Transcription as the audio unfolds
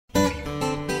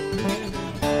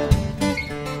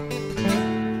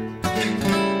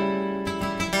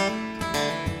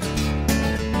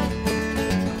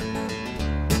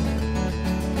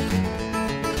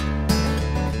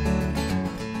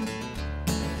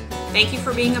Thank you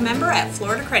for being a member at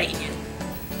Florida Credit Union.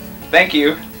 Thank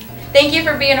you. Thank you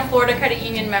for being a Florida Credit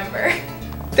Union member.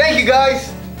 Thank you,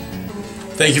 guys.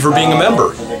 Thank you for being a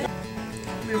member.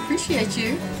 We appreciate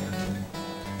you.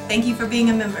 Thank you for being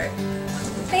a member.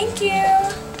 Thank you.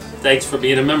 Thanks for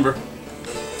being a member.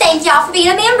 Thank y'all for being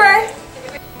a member.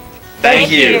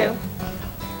 Thank you.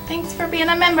 Thanks for being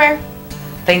a member.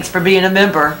 Thanks for being a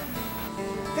member.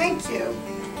 Thank you.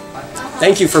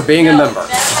 Thank you for being a member.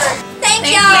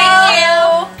 Thank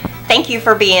y'all. Thank you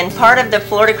for being part of the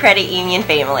Florida Credit Union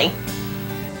family.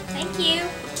 Thank you.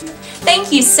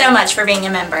 Thank you so much for being a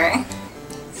member.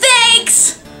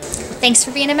 Thanks. Thanks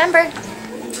for being a member.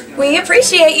 We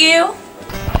appreciate you.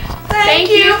 Thank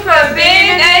you for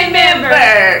being a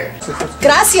member.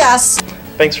 Gracias.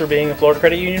 Thanks for being a Florida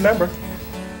Credit Union member.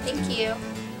 Thank you.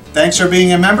 Thanks for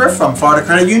being a member from Florida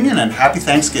Credit Union, and happy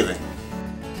Thanksgiving.